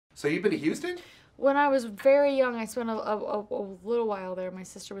So you've been to Houston? When I was very young, I spent a little while there. My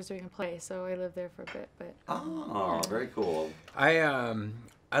sister was doing a play, so I lived there for a bit. But Oh, very cool. I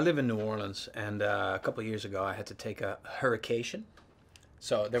live in New Orleans, and a couple of years ago, I had to take a hurricane.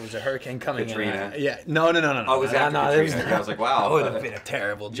 So there was a hurricane coming Katrina. in. Yeah, no. Oh, it was after Katrina. I was like, wow. That would have been a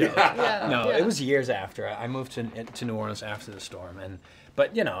terrible joke. Yeah. No, it was years after. I moved to New Orleans after the storm,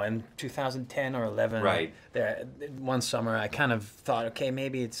 but you know, in 2010 or 11, right. There, one summer, I kind of thought, okay,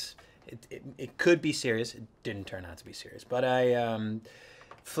 maybe it could be serious. It didn't turn out to be serious, but I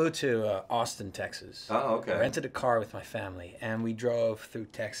flew to Austin, Texas. Oh, okay. I rented a car with my family, and we drove through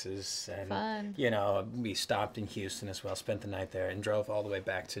Texas. And, fun. you know, we stopped in Houston as well, spent the night there, and drove all the way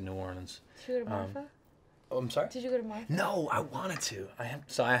back to New Orleans. Did you go to Marfa? Oh, I'm sorry? Did you go to Marfa? No, I wanted to.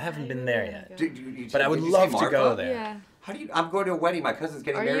 I haven't been there yet. But I would love to go there. Yeah. How do you? I'm going to a wedding. My cousin's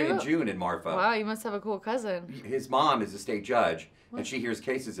getting married in June in Marfa. Wow, you must have a cool cousin. His mom is a state judge, and she hears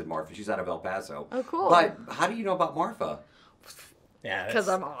cases in Marfa. She's out of El Paso. Oh, cool. But how do you know about Marfa? Yeah, because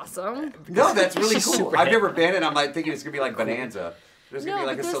I'm awesome. No, that's really cool. I've never been, and I'm like thinking it's gonna be like Bonanza. There's gonna be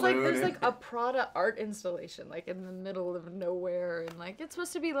like a saloon. There's like a Prada art installation, like in the middle of nowhere, and like it's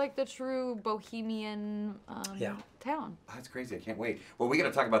supposed to be like the true bohemian town. Oh, that's crazy. I can't wait. Well, we got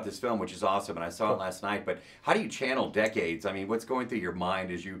to talk about this film, which is awesome, and I saw it last night. But how do you channel decades? I mean, what's going through your mind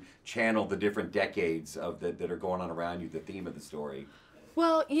as you channel the different decades of that are going on around you? The theme of the story.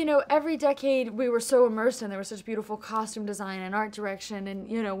 Well, you know, every decade we were so immersed in, there was such beautiful costume design and art direction,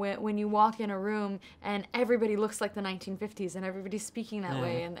 and you know, when you walk in a room and everybody looks like the 1950s and everybody's speaking that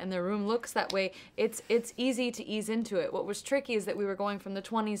way and the room looks that way, it's easy to ease into it. What was tricky is that we were going from the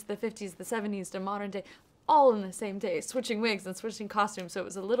 20s, the 50s, the 70s to modern day, all in the same day, switching wigs and switching costumes, so it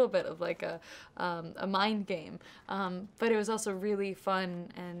was a little bit of like a mind game. But it was also really fun,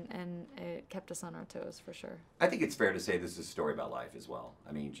 and it kept us on our toes for sure. I think it's fair to say this is a story about life as well.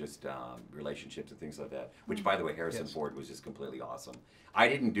 I mean, just relationships and things like that, which, by the way, Harrison Ford was just completely awesome. I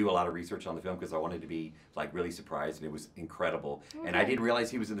didn't do a lot of research on the film because I wanted to be like really surprised, and it was incredible. Okay. And I didn't realize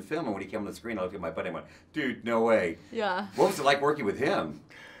he was in the film, and when he came on the screen, I looked at my buddy and went, dude, no way. Yeah. What was it like working with him?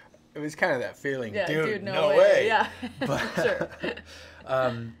 It was kind of that feeling, yeah, dude, no way. Yeah, but, sure.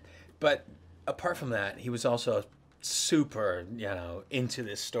 But apart from that, he was also super, you know, into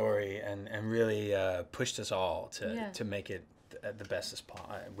this story and really pushed us all to make it the best as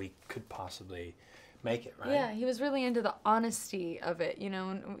we could possibly make it, right? Yeah, he was really into the honesty of it. You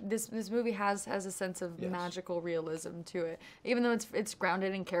know, this movie has a sense of magical realism to it, even though it's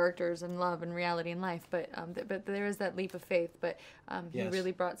grounded in characters and love and reality and life. But there is that leap of faith. But he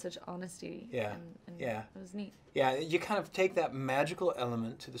really brought such honesty. Yeah, and it was neat. Yeah, you kind of take that magical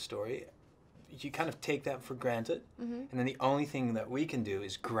element to the story. You kind of take that for granted, and then the only thing that we can do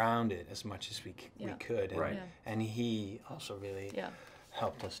is ground it as much as we could. And, and he also really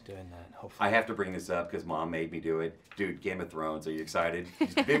helped us doing that, hopefully. I have to bring this up because Mom made me do it. Dude, Game of Thrones, are you excited?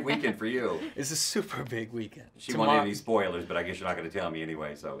 It's a big weekend for you. It's a super big weekend. She wanted any spoilers, but I guess you're not going to tell me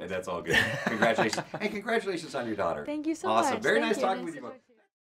anyway, so that's all good. Congratulations. And congratulations on your daughter. Thank you so much. Awesome. Very nice talking with you.